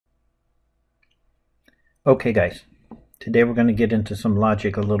Okay, guys, today we're going to get into some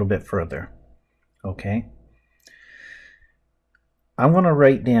logic a little bit further. Okay? I want to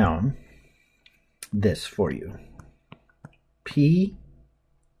write down this for you. P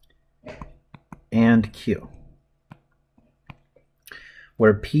and Q.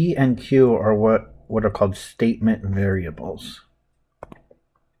 Where P and Q are what are called statement variables.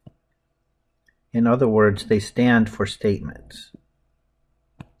 In other words, they stand for statements.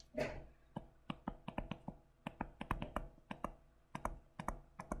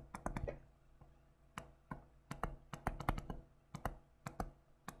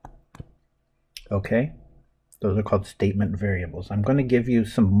 Okay? Those are called statement variables. I'm going to give you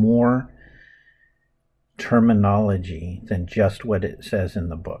some more terminology than just what it says in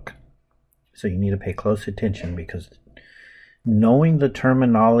the book. So you need to pay close attention, because knowing the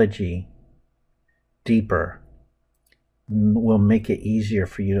terminology deeper will make it easier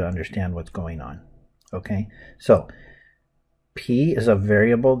for you to understand what's going on. Okay? So P is a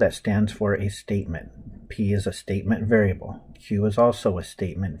variable that stands for a statement. P is a statement variable. Q is also a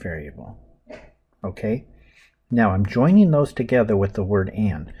statement variable. Okay? Now I'm joining those together with the word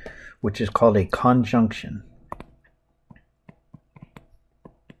and, which is called a conjunction.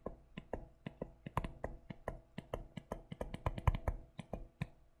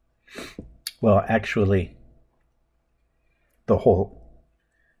 Well, actually, the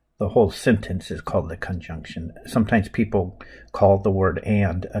whole sentence is called a conjunction. Sometimes people call the word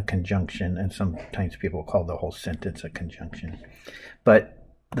and a conjunction, and sometimes people call the whole sentence a conjunction. But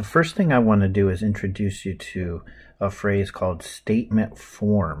the first thing I want to do is introduce you to a phrase called statement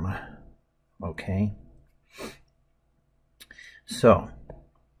form. Okay? So,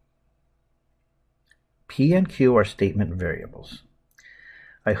 P and Q are statement variables.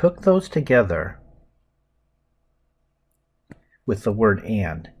 I hook those together with the word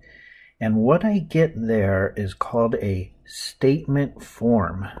and what I get there is called a statement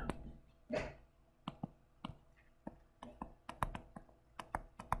form.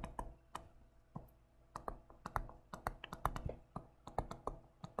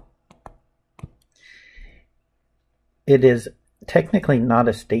 It is technically not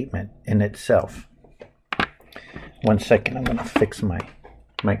a statement in itself. One second, I'm going to fix my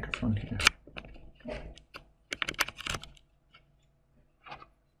microphone here.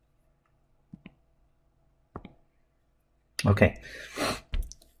 Okay,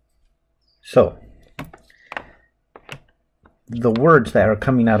 so the words that are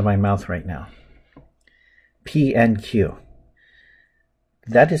coming out of my mouth right now, P and Q,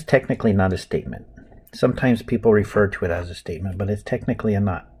 that is technically not a statement. Sometimes people refer to it as a statement, but it's technically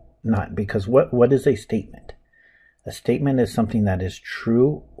not, because what is a statement? A statement is something that is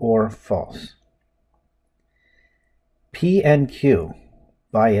true or false. P and Q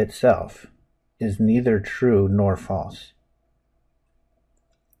by itself is neither true nor false.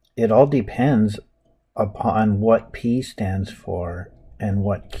 It all depends upon what P stands for and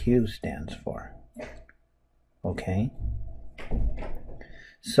what Q stands for. Okay?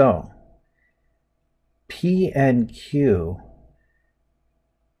 So, P and Q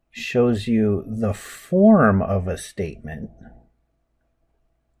shows you the form of a statement,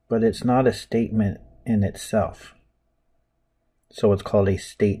 but it's not a statement in itself. So it's called a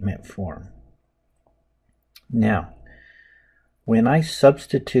statement form. Now, when I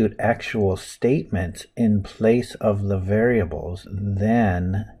substitute actual statements in place of the variables,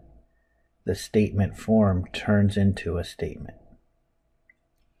 then the statement form turns into a statement.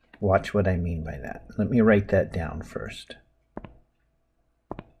 Watch what I mean by that. Let me write that down first.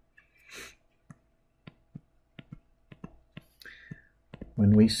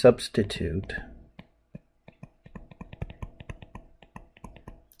 When we substitute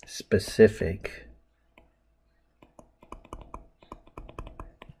specific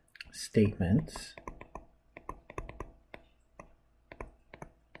statements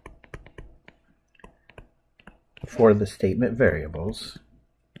for the statement variables,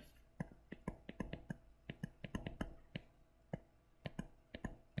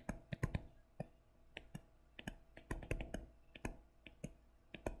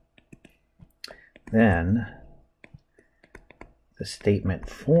 then the statement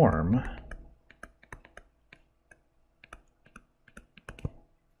form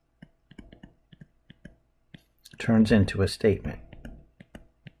turns into a statement.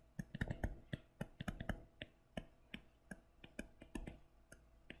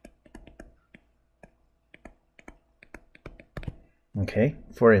 Okay,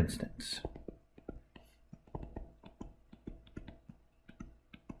 for instance,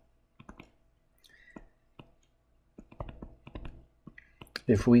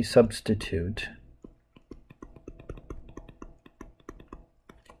 if we substitute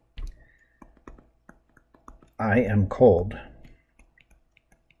I am cold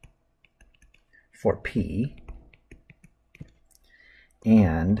for P,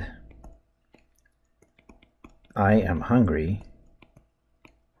 and I am hungry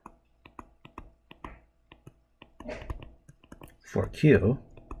for Q,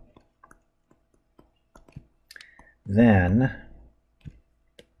 then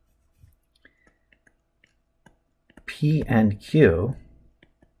P and Q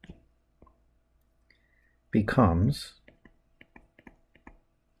becomes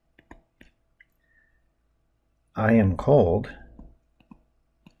I am cold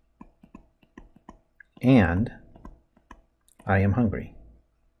and I am hungry.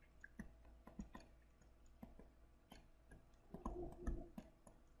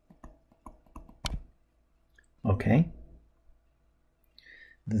 Okay?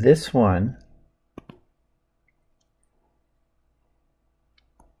 This one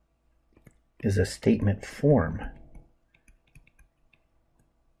is a statement form.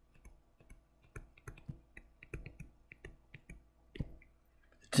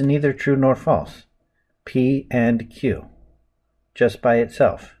 It's neither true nor false. P and Q, just by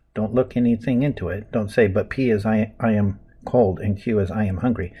itself. Don't look anything into it. Don't say, but P is I am cold and Q is I am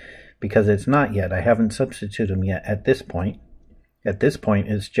hungry, because it's not yet. I haven't substituted them yet at this point. At this point,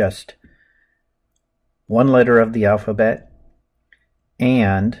 it's just one letter of the alphabet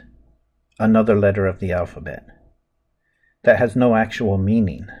and another letter of the alphabet. That has no actual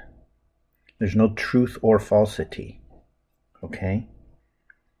meaning. There's no truth or falsity. Okay?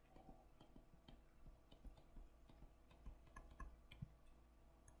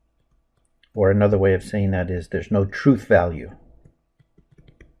 Or another way of saying that is there's no truth value.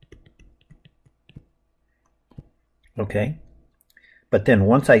 Okay? But then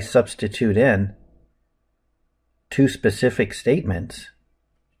once I substitute in two specific statements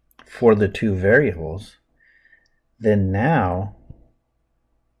for the two variables, then now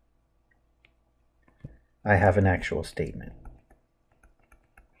I have an actual statement.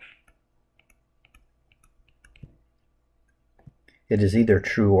 It is either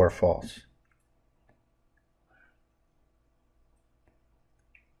true or false.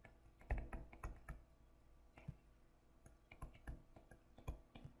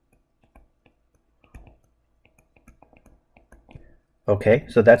 Okay,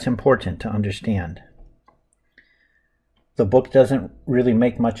 so that's important to understand. The book doesn't really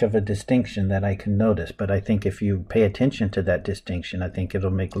make much of a distinction that I can notice, but I think if you pay attention to that distinction, I think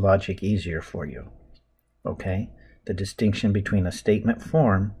it'll make logic easier for you. Okay, the distinction between a statement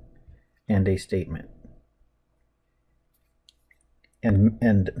form and a statement.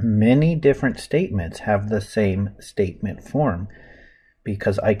 And many different statements have the same statement form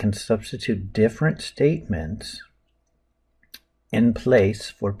because I can substitute different statements in place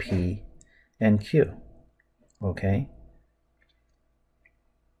for P and Q. Okay?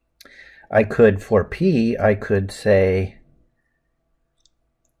 For P, I could say,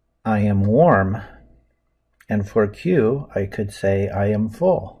 I am warm. And for Q, I could say, I am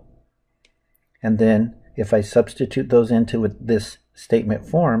full. And then if I substitute those into this statement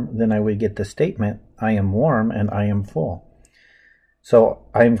form, then I would get the statement, I am warm and I am full. So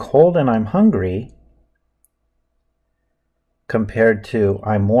I'm cold and I'm hungry compared to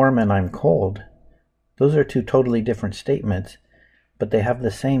I'm warm and I'm cold. Those are two totally different statements, but they have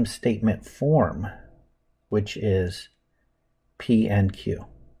the same statement form, which is P and Q.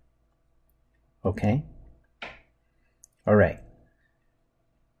 Okay? All right.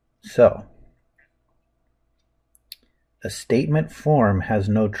 So, a statement form has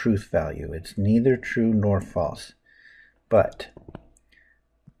no truth value. It's neither true nor false. But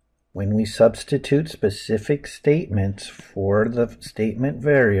when we substitute specific statements for the statement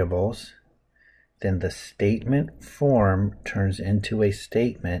variables, then the statement form turns into a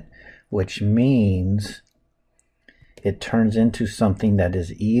statement, which means it turns into something that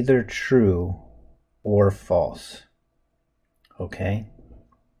is either true or false. Okay?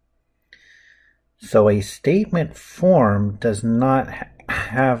 So a statement form does not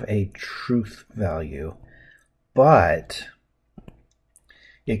have a truth value, but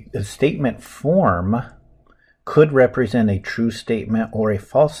a statement form could represent a true statement or a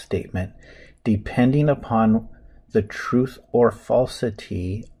false statement depending upon the truth or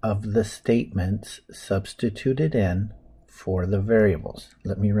falsity of the statements substituted in for the variables.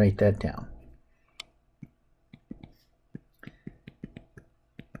 Let me write that down.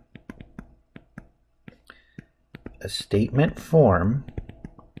 A statement form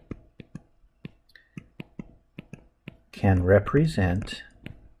can represent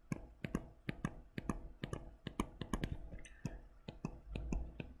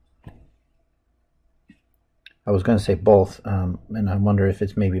I was going to say both, and I wonder if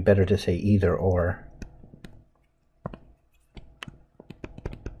it's maybe better to say either or.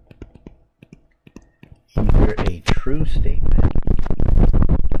 Either a true statement.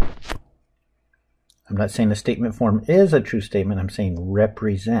 I'm not saying the statement form is a true statement. I'm saying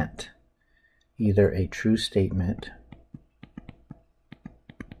represent either a true statement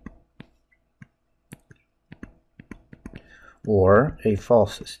or a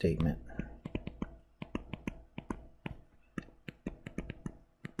false statement.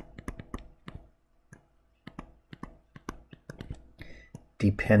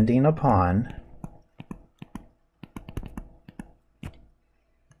 Depending upon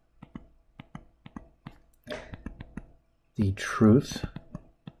the truth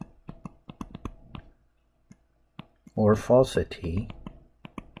or falsity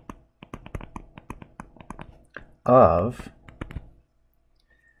of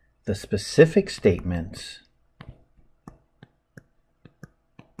the specific statements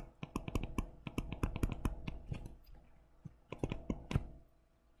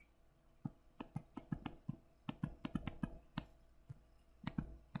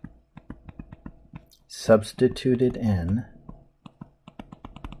substituted in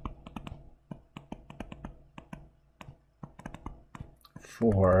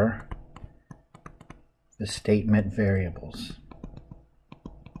for the statement variables.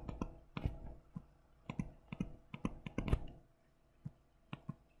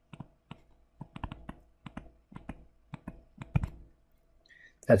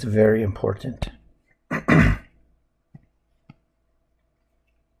 That's very important.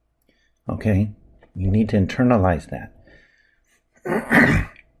 Okay, you need to internalize that.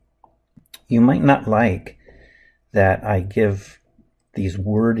 You might not like that I give these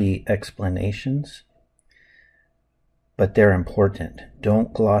wordy explanations, but they're important.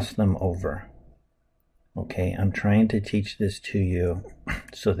 Don't gloss them over. Okay, I'm trying to teach this to you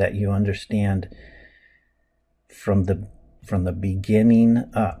so that you understand from the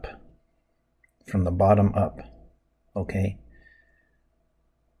beginning up, from the bottom up. Okay,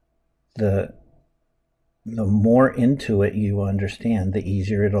 the more into it you understand, the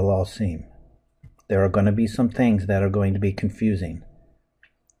easier it'll all seem. There are going to be some things that are going to be confusing,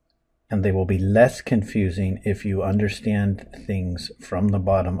 and they will be less confusing if you understand things from the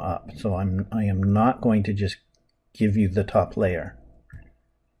bottom up. So I am not going to just give you the top layer,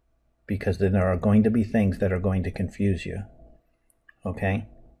 because then there are going to be things that are going to confuse you. Okay?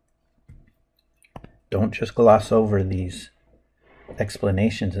 Don't just gloss over these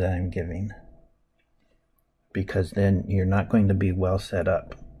explanations that I'm giving, because then you're not going to be well set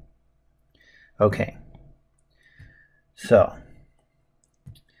up. Okay. So,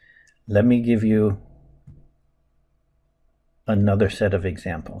 let me give you another set of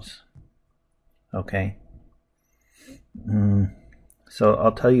examples. Okay? So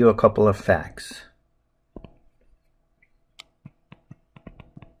I'll tell you a couple of facts.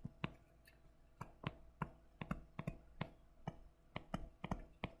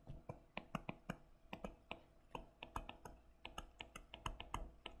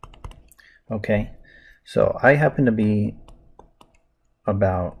 Okay, so I happen to be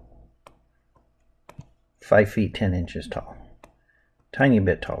about 5 feet 10 inches tall. Tiny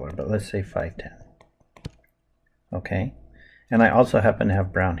bit taller, but let's say 5'10". Okay, and I also happen to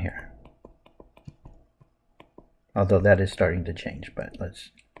have brown hair. Although that is starting to change, but let's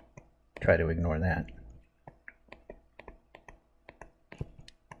try to ignore that.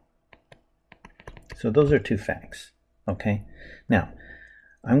 So those are two facts. Okay, now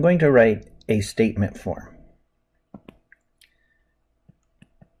I'm going to write a statement form.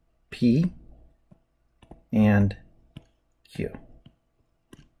 P and Q.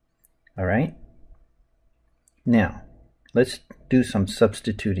 All right? Now, let's do some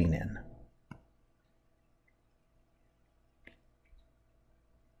substituting in.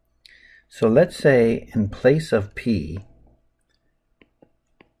 So let's say in place of P,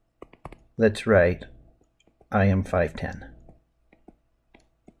 let's write I am 5'10".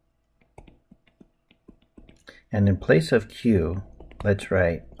 And in place of Q, let's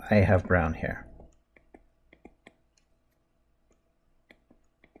write I have brown hair.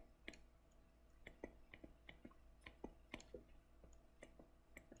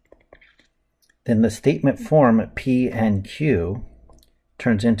 Then the statement form P and Q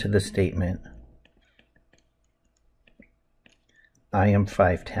turns into the statement I am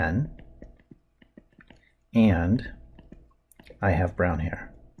 5'10" and I have brown hair.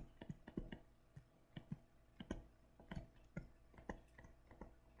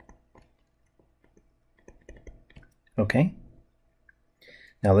 Okay,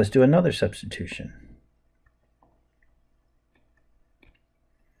 now let's do another substitution.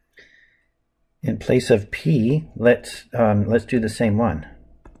 place of P, let's do the same one.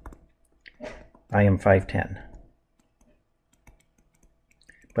 I am 5'10".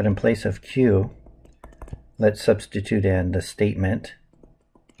 But in place of Q, let's substitute in the statement,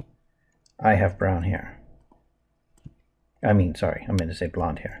 I have brown hair. I meant to say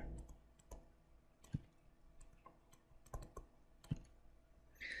blonde hair.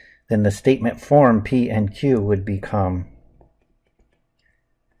 Then the statement form P and Q would become,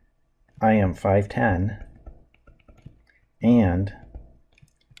 I am 5'10", and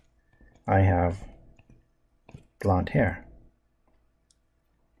I have blonde hair.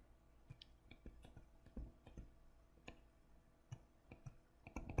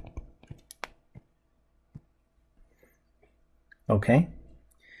 Okay?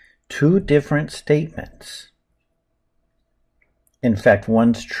 Two different statements. In fact,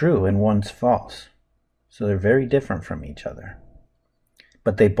 one's true and one's false. So they're very different from each other.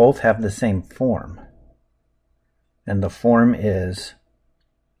 But they both have the same form. And the form is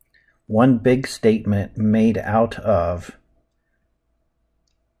one big statement made out of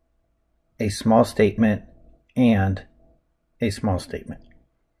a small statement and a small statement.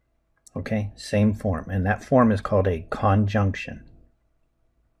 Okay, same form. And that form is called a conjunction.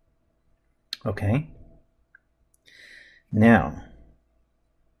 Okay? Now,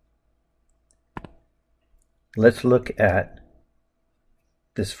 let's look at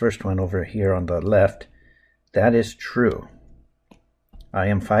this first one over here on the left. That is true. I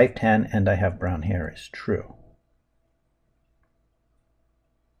am 5'10" and I have brown hair is true.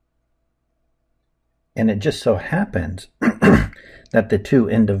 And it just so happens that the two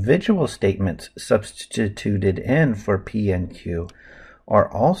individual statements substituted in for P and Q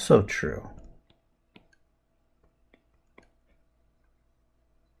are also true.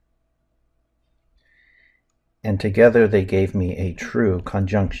 And together they gave me a true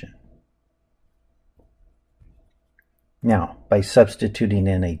conjunction. Now, by substituting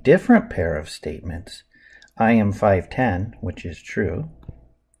in a different pair of statements, I am 5'10", which is true.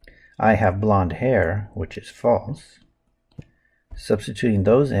 I have blonde hair, which is false. Substituting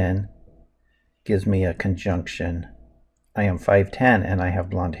those in gives me a conjunction. I am 5'10" and I have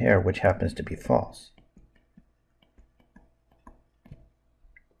blonde hair, which happens to be false.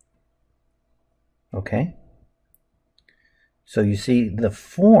 Okay? So you see the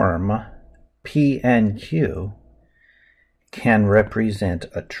form P and Q can represent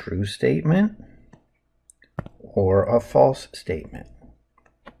a true statement or a false statement.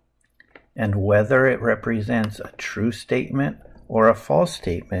 And whether it represents a true statement or a false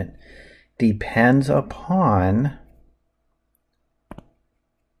statement depends upon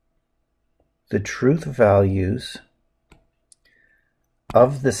the truth values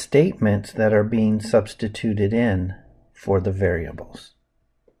of the statements that are being substituted in for the variables.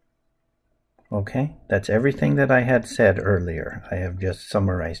 Okay, that's everything that I had said earlier. I have just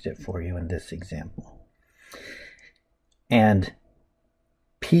summarized it for you in this example. And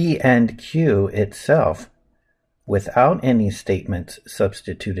P and Q itself, without any statements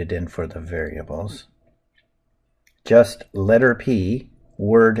substituted in for the variables, just letter P,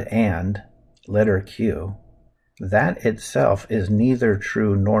 word and, letter Q, that itself is neither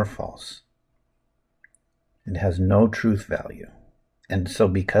true nor false. It has no truth value. And so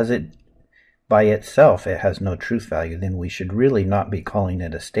because it by itself it has no truth value, then we should really not be calling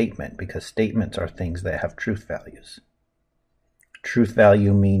it a statement, because statements are things that have truth values. Truth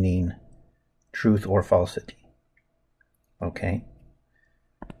value meaning truth or falsity. Okay?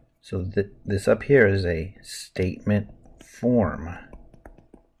 So this up here is a statement form.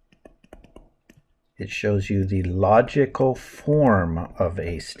 It shows you the logical form of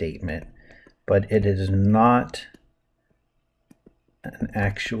a statement, but it is not an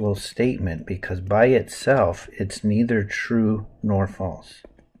actual statement, because by itself it's neither true nor false.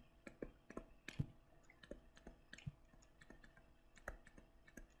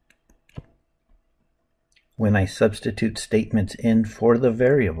 When I substitute statements in for the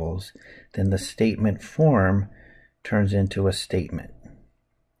variables, then the statement form turns into a statement,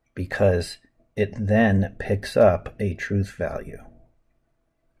 because it then picks up a truth value.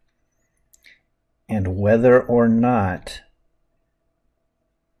 And whether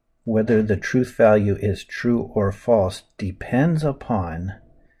the truth value is true or false depends upon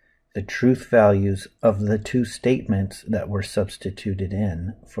the truth values of the two statements that were substituted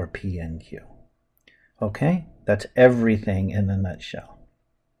in for P and Q. Okay? That's everything in a nutshell.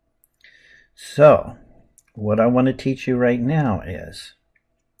 So, what I want to teach you right now is,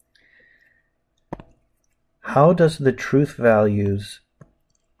 how does the truth values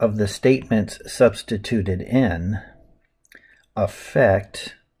of the statements substituted in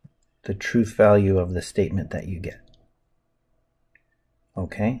affect the truth value of the statement that you get.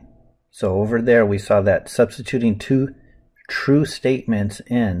 Okay? So over there we saw that substituting two true statements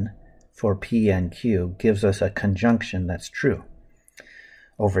in for P and Q gives us a conjunction that's true.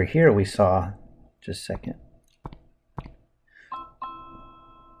 Over here we saw, just a second.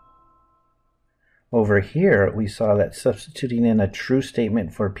 Over here we saw that substituting in a true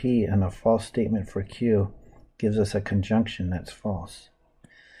statement for P and a false statement for Q gives us a conjunction that's false.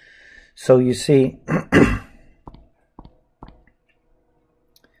 So you see,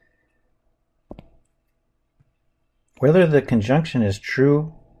 whether the conjunction is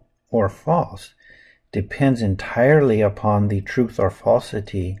true or false depends entirely upon the truth or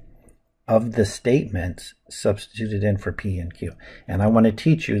falsity of the statements substituted in for P and Q. And I want to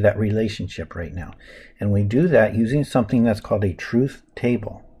teach you that relationship right now. And we do that using something that's called a truth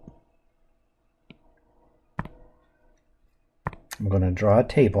table. I'm going to draw a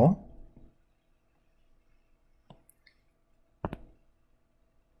table.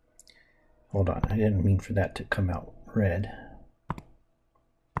 Hold on, I didn't mean for that to come out red.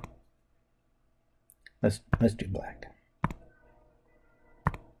 Let's do black.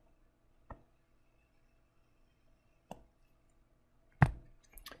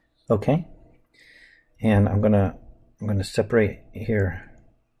 Okay, and I'm gonna separate here.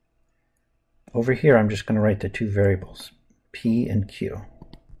 Over here, I'm just gonna write the two variables, P and Q.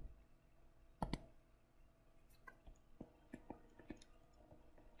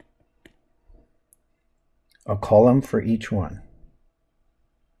 A column for each one.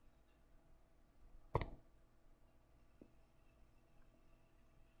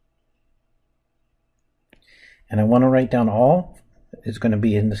 And I want to write down all, it's going to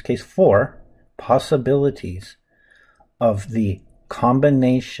be in this case 4 possibilities of the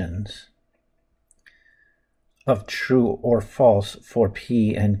combinations of true or false for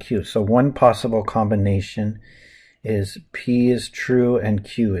P and Q. So one possible combination is P is true and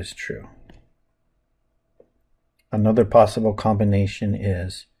Q is true. Another possible combination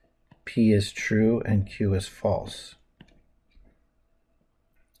is P is true and Q is false.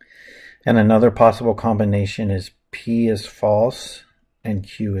 And another possible combination is P is false and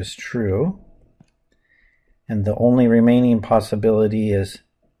Q is true. And the only remaining possibility is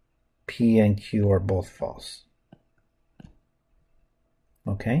P and Q are both false.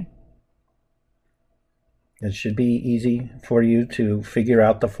 Okay? It should be easy for you to figure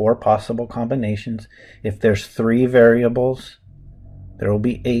out the 4 possible combinations. If there's 3 variables, there will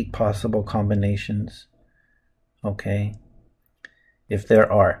be 8 possible combinations. Okay? If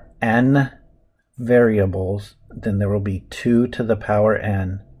there are n variables, then there will be 2 to the power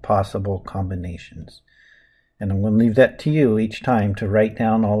n possible combinations. And I'm going to leave that to you each time to write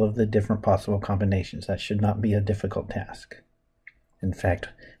down all of the different possible combinations. That should not be a difficult task. In fact,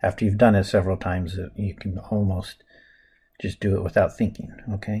 after you've done it several times, you can almost just do it without thinking,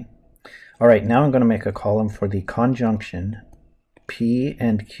 okay? All right, now I'm going to make a column for the conjunction P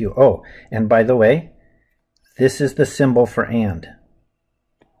and Q. Oh, and by the way, this is the symbol for and.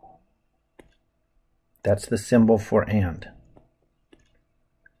 That's the symbol for and.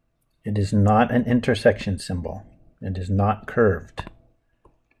 It is not an intersection symbol. It is not curved.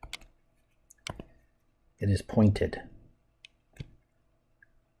 It is pointed.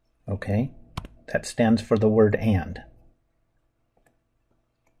 Okay? That stands for the word and.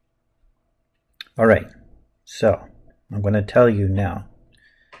 All right. So, I'm going to tell you now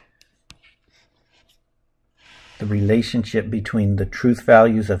the relationship between the truth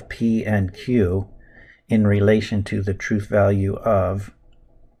values of P and Q in relation to the truth value of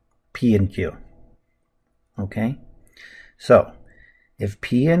P and Q. Okay? So, if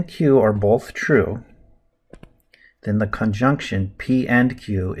P and Q are both true, then the conjunction P and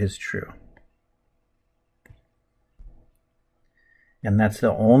Q is true. And that's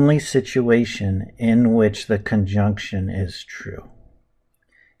the only situation in which the conjunction is true.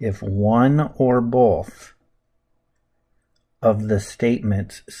 If one or both of the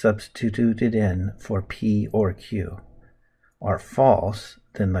statements substituted in for P or Q are false,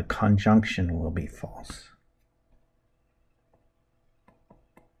 then the conjunction will be false.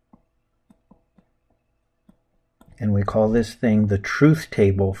 And we call this thing the truth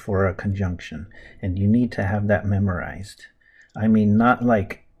table for a conjunction. And you need to have that memorized. I mean, not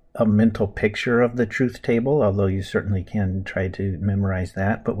like a mental picture of the truth table, although you certainly can try to memorize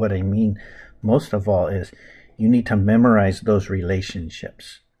that. But what I mean most of all is you need to memorize those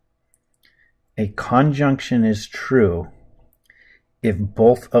relationships. A conjunction is true if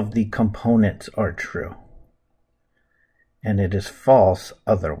both of the components are true, and it is false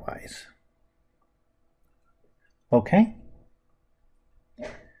otherwise. Okay?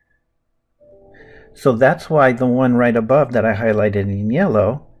 So that's why the one right above that I highlighted in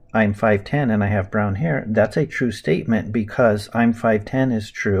yellow, I'm 5'10" and I have brown hair, that's a true statement because I'm 5'10" is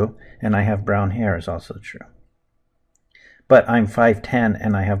true and I have brown hair is also true. But I'm 5'10"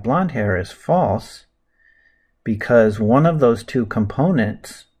 and I have blonde hair is false because one of those two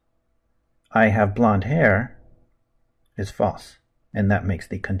components, I have blonde hair, is false. And that makes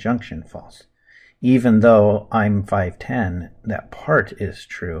the conjunction false. Even though I'm 5'10", that part is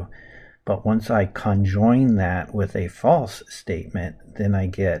true. But once I conjoin that with a false statement, then I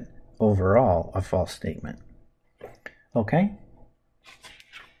get overall a false statement. Okay?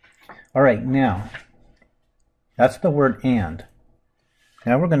 All right, now, that's the word and.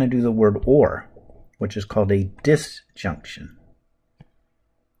 Now we're going to do the word or, which is called a disjunction.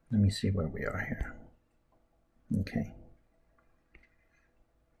 Let me see where we are here. Okay.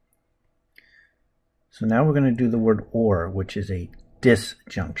 So now we're going to do the word or, which is a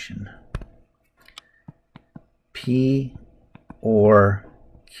disjunction. P or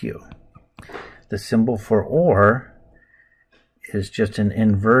Q. The symbol for or is just an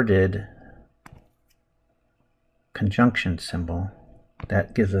inverted conjunction symbol.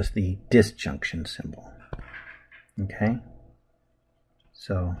 That gives us the disjunction symbol. Okay?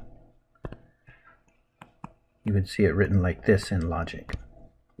 So you would see it written like this in logic.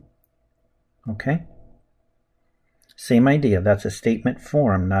 Okay? Same idea. That's a statement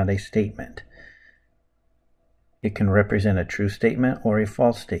form, not a statement. It can represent a true statement or a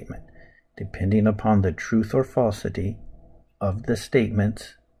false statement, depending upon the truth or falsity of the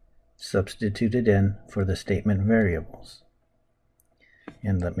statements substituted in for the statement variables.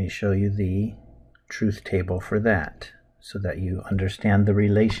 And let me show you the truth table for that so that you understand the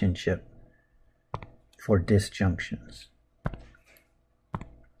relationship for disjunctions.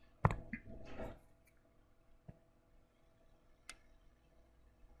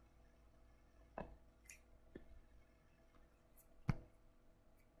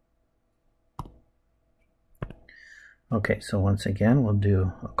 Okay, so once again, we'll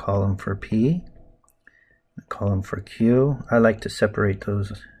do a column for P, a column for Q. I like to separate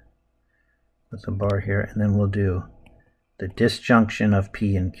those with a bar here, and then we'll do the disjunction of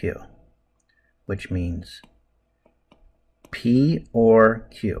P and Q, which means P or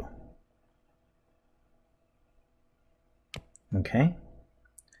Q. Okay?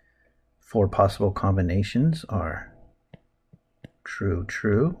 4 possible combinations are true,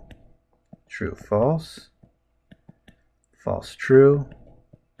 true, true, false, false, true,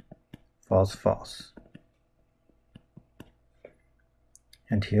 false, false.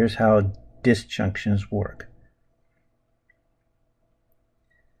 And here's how disjunctions work.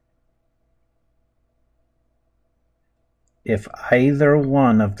 If either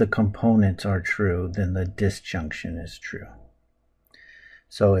one of the components are true, then the disjunction is true.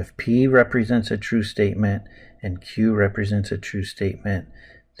 So if P represents a true statement and Q represents a true statement,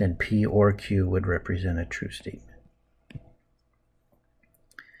 then P or Q would represent a true statement.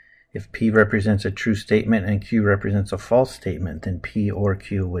 If P represents a true statement and Q represents a false statement, then P or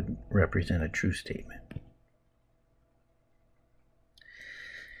Q would represent a true statement.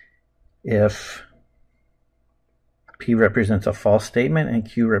 If P represents a false statement and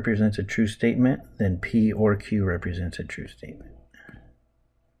Q represents a true statement, then P or Q represents a true statement.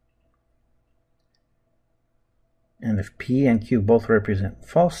 And if P and Q both represent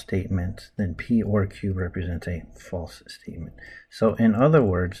false statements, then P or Q represents a false statement. So in other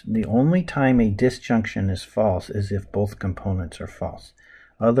words, the only time a disjunction is false is if both components are false.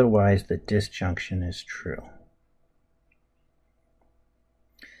 Otherwise, the disjunction is true.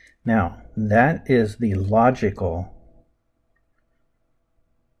 Now, that is the logical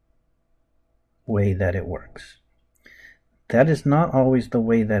way that it works. That is not always the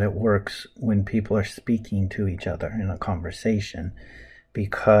way that it works when people are speaking to each other in a conversation,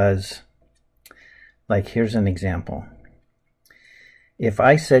 because, like, here's an example. If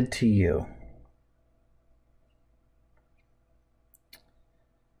I said to you,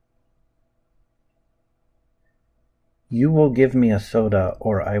 "You will give me a soda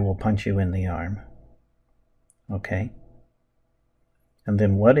or I will punch you in the arm." Okay? And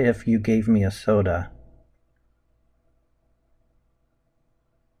then what if you gave me a soda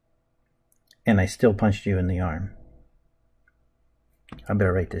and I still punched you in the arm? I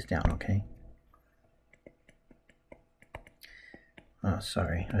better write this down, okay? Oh,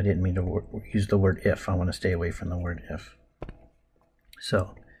 sorry, I didn't mean to use the word if. I want to stay away from the word if.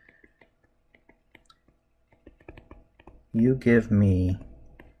 So, you give me,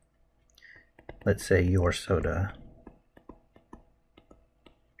 let's say, your soda,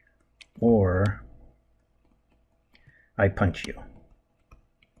 or I punch you.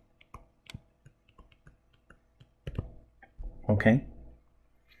 Okay?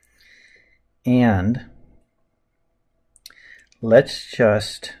 And let's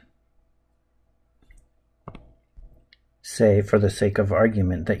just say, for the sake of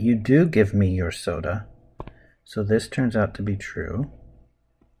argument, that you do give me your soda. So this turns out to be true.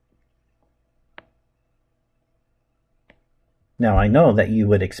 Now I know that you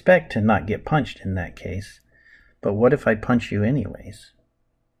would expect to not get punched in that case, but what if I punch you anyways?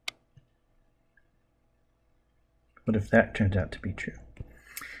 What if that turns out to be true?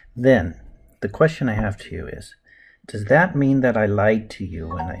 Then, the question I have to you is, does that mean that I lied to you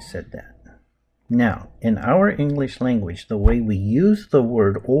when I said that? Now, in our English language, the way we use the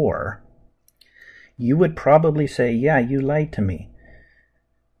word or, you would probably say, yeah, you lied to me.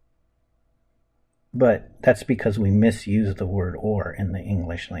 But that's because we misuse the word or in the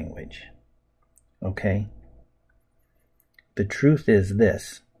English language. Okay? The truth is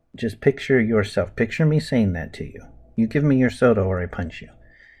this. Just picture yourself. Picture me saying that to you. You give me your soda or I punch you.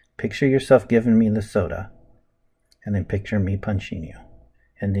 Picture yourself giving me the soda. And then picture me punching you.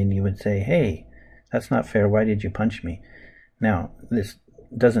 And then you would say, hey, that's not fair. Why did you punch me? Now, this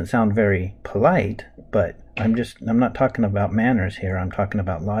doesn't sound very polite, but I'm not talking about manners here. I'm talking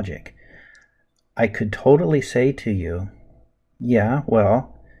about logic. I could totally say to you, yeah,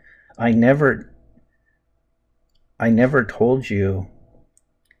 well, I never told you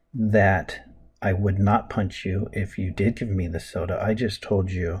that I would not punch you if you did give me the soda. I just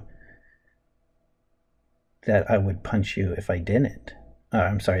told you that I would punch you if I didn't.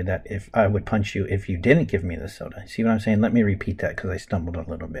 That if I would punch you if you didn't give me the soda. See what I'm saying? Let me repeat that because I stumbled a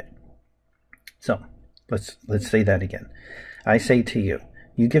little bit. So, let's say that again. I say to you,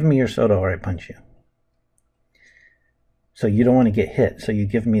 you give me your soda or I punch you. So you don't want to get hit, so you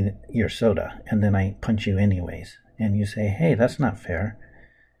give me your soda, and then I punch you anyways. And you say, hey, that's not fair.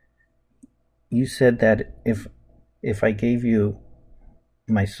 You said that if I gave you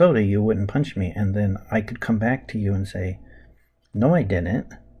my soda, you wouldn't punch me. And then I could come back to you and say, no, I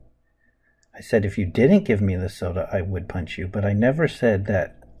didn't. I said if you didn't give me the soda, I would punch you. But I never said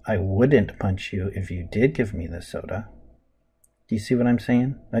that I wouldn't punch you if you did give me the soda. Do you see what I'm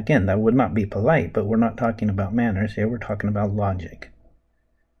saying? Again, that would not be polite, but we're not talking about manners here. We're talking about logic.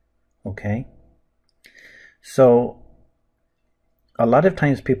 Okay? So, a lot of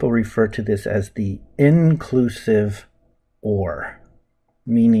times people refer to this as the inclusive or.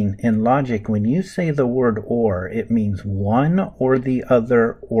 Meaning, in logic, when you say the word or, it means one or the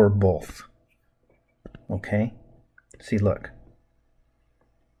other or both. Okay? See, look.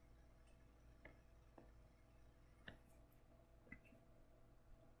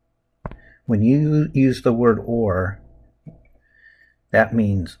 When you use the word or, that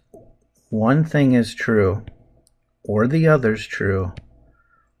means one thing is true, or the other's true,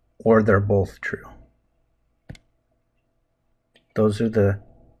 or they're both true. Those are the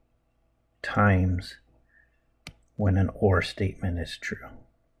times when an or statement is true.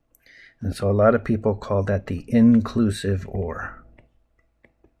 And so a lot of people call that the inclusive or.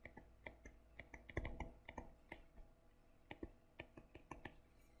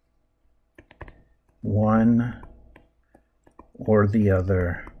 One or the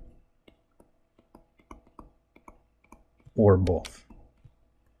other or both.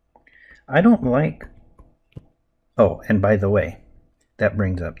 I don't like... Oh, and by the way, that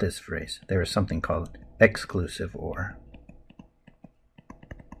brings up this phrase. There is something called exclusive or.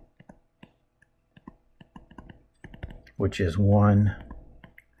 Which is one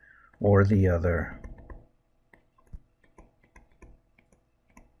or the other,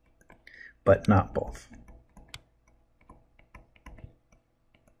 but not both.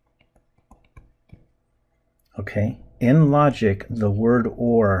 Okay? In logic, the word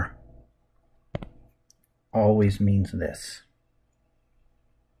or always means this.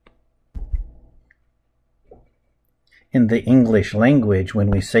 In the English language, when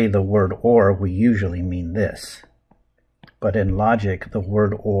we say the word or, we usually mean this. But in logic, the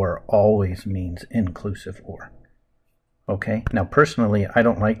word or always means inclusive or. Okay? Now, personally, I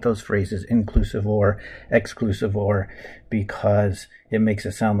don't like those phrases, inclusive or, exclusive or, because it makes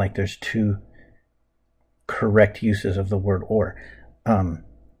it sound like there's two correct uses of the word or.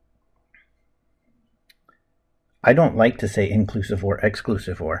 I don't like to say inclusive or,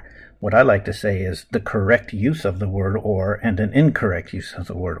 exclusive or. What I like to say is the correct use of the word or and an incorrect use of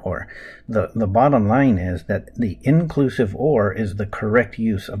the word or. The bottom line is that the inclusive or is the correct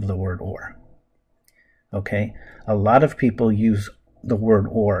use of the word or. Okay? A lot of people use the word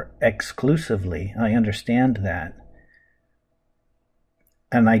or exclusively. I understand that.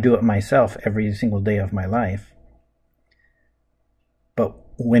 And I do it myself every single day of my life. But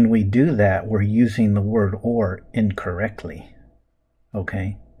when we do that, we're using the word or incorrectly.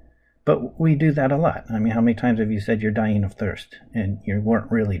 Okay? But we do that a lot. I mean, how many times have you said you're dying of thirst? And you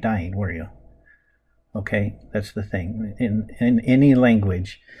weren't really dying, were you? Okay? That's the thing. In any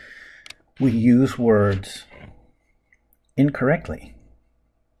language, we use words incorrectly.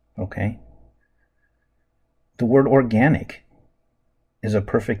 Okay? The word organic is a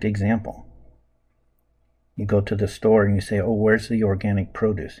perfect example. You go to the store and you say, oh, where's the organic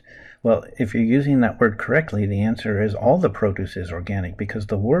produce? Well, if you're using that word correctly, the answer is all the produce is organic, because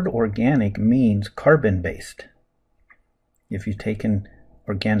the word organic means carbon-based. If you've taken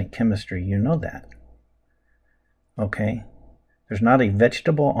organic chemistry, you know that. Okay? There's not a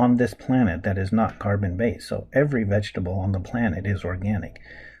vegetable on this planet that is not carbon-based. So every vegetable on the planet is organic,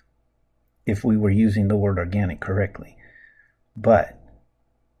 if we were using the word organic correctly. But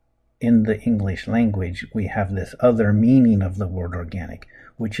in the English language, we have this other meaning of the word organic,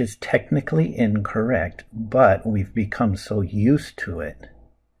 which is technically incorrect, but we've become so used to it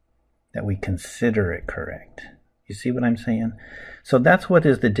that we consider it correct. You see what I'm saying? So that's what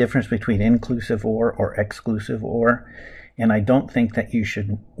is the difference between inclusive or exclusive or. And I don't think that you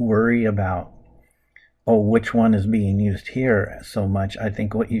should worry about, oh, which one is being used here so much. I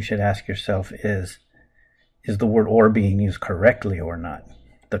think what you should ask yourself is the word or being used correctly or not?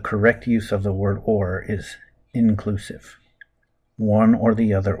 The correct use of the word or is inclusive. One or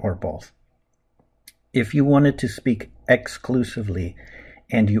the other or both. If you wanted to speak exclusively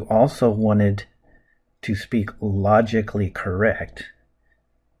and you also wanted to speak logically correct,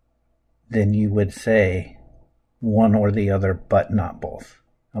 then you would say one or the other, but not both.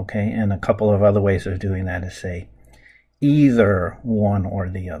 Okay? And a couple of other ways of doing that is say either one or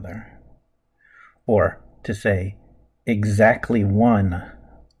the other. Or to say exactly one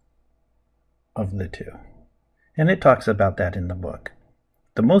of the two. And it talks about that in the book.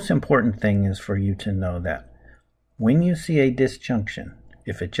 The most important thing is for you to know that when you see a disjunction,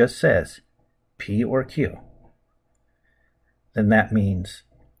 if it just says P or Q, then that means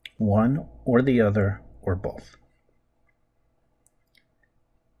one or the other or both.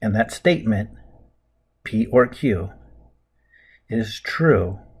 And that statement, P or Q, is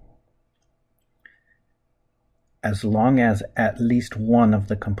true as long as at least one of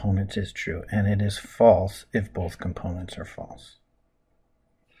the components is true, and it is false if both components are false.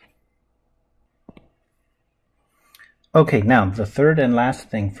 Okay, now the third and last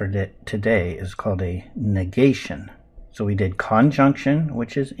thing for today is called a negation. So we did conjunction,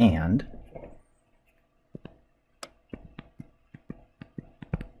 which is and.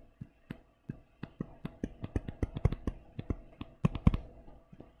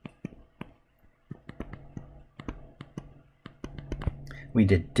 We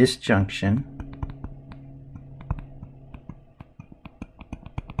did disjunction,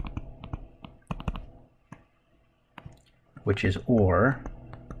 which is or,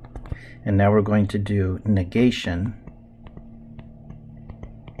 and now we're going to do negation,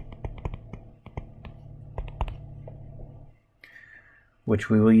 which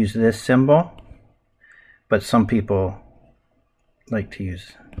we will use this symbol, but some people like to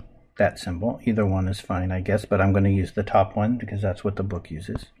use that symbol. Either one is fine, I guess, but I'm going to use the top one because that's what the book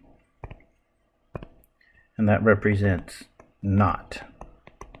uses. And that represents not.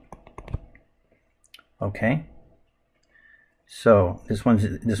 Okay? So this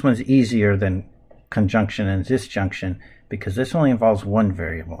one's easier than conjunction and disjunction because this only involves one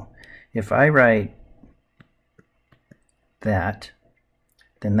variable. If I write that,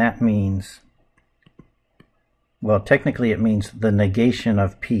 then that means, well, technically it means the negation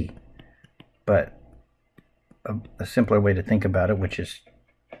of P. But a simpler way to think about it, which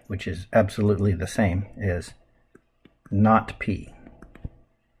is absolutely the same, is not P.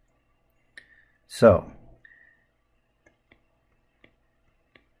 So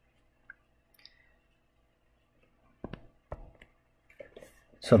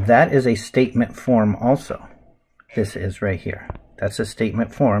that is a statement form also. This is right here. That's a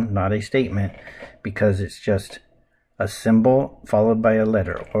statement form, not a statement, because it's just a symbol followed by a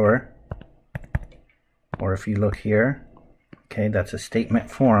letter. Or if you look here, okay, that's a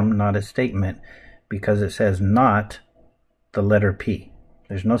statement form, not a statement, because it says not the letter P.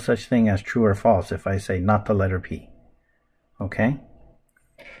 There's no such thing as true or false if I say not the letter P. Okay?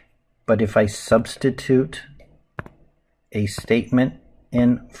 But if I substitute a statement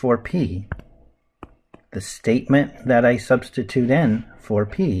in for P, the statement that I substitute in for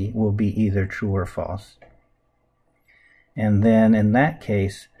P will be either true or false. And then in that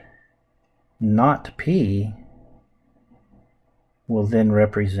case, not P will then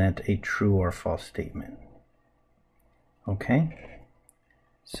represent a true or false statement. Okay?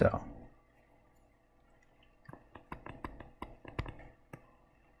 So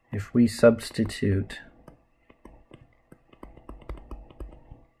if we substitute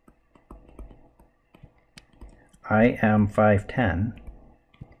I am 5'10"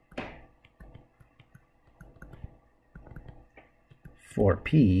 for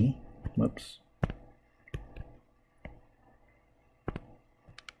P, whoops,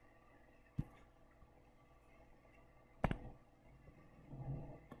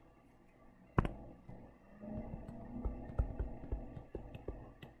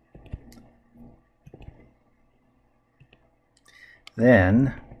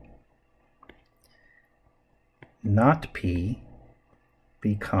 then not P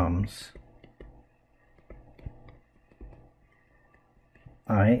becomes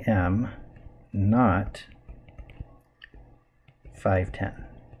I am not 5'10".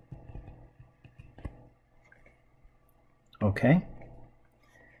 Okay?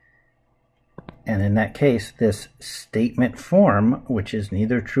 And in that case, this statement form, which is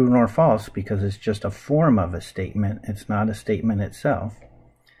neither true nor false because it's just a form of a statement, it's not a statement itself.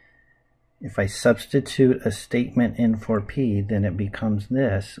 If I substitute a statement in for P, then it becomes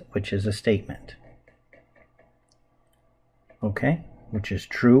this, which is a statement. Okay? Which is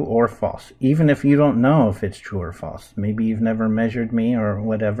true or false. Even if you don't know if it's true or false. Maybe you've never measured me or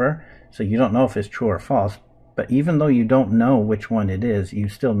whatever, so you don't know if it's true or false. But even though you don't know which one it is, you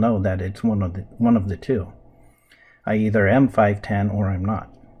still know that it's one of the two. I either am 5'10" or I'm not.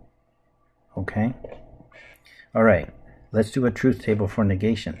 Okay? All right. Let's do a truth table for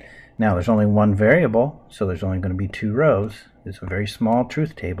negation. Now, there's only one variable, so there's only going to be 2 rows. It's a very small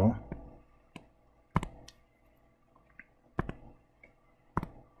truth table.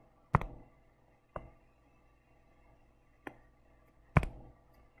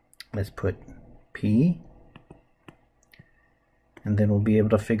 Let's put P, and then we'll be able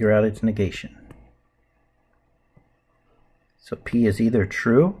to figure out its negation. So P is either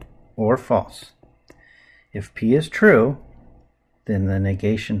true or false. If P is true, then the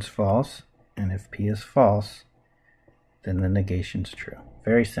negation's false, and if P is false, then the negation's true.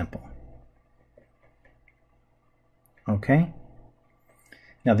 Very simple. Okay?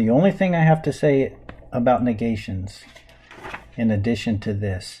 Now the only thing I have to say about negations, in addition to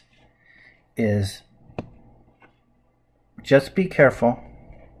this, is just be careful.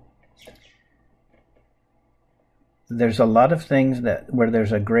 There's a lot of things where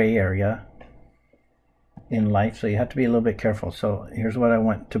there's a gray area in life, so you have to be a little bit careful. So here's what I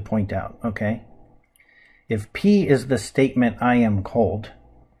want to point out, okay? If P is the statement I am cold,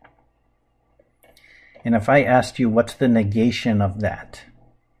 and if I asked you what's the negation of that,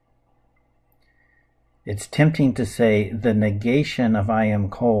 it's tempting to say the negation of I am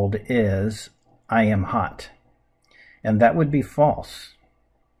cold is I am hot. And that would be false.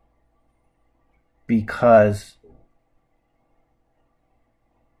 Because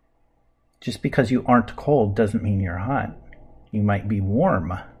just because you aren't cold doesn't mean you're hot. You might be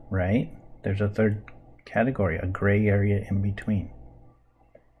warm, right? There's a third category, a gray area in between.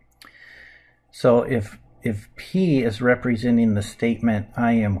 So if P is representing the statement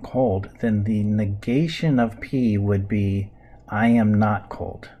I am cold, then the negation of P would be I am not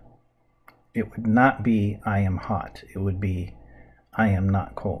cold. It would not be I am hot. It would be I am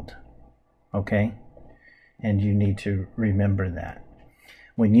not cold. Okay? And you need to remember that.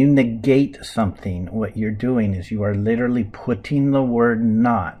 When you negate something, what you're doing is you are literally putting the word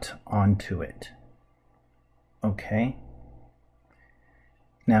not onto it. Okay?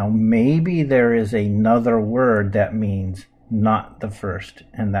 Now, maybe there is another word that means not the first,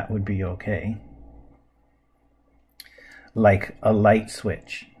 and that would be okay. Like a light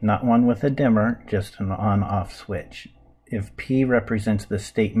switch, not one with a dimmer, just an on-off switch. If P represents the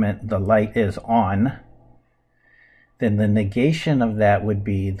statement the light is on, then the negation of that would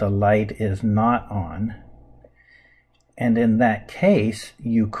be the light is not on. And in that case,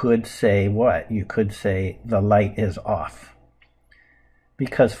 you could say what? You could say the light is off.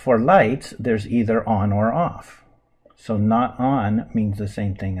 Because for lights, there's either on or off. So not on means the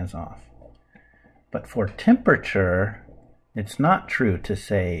same thing as off. But for temperature, it's not true to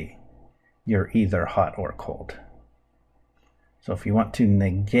say you're either hot or cold. So if you want to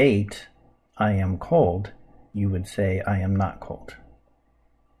negate I am cold, you would say I am not cold.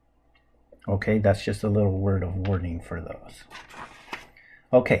 Okay, that's just a little word of warning for those.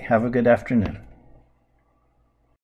 Okay, have a good afternoon.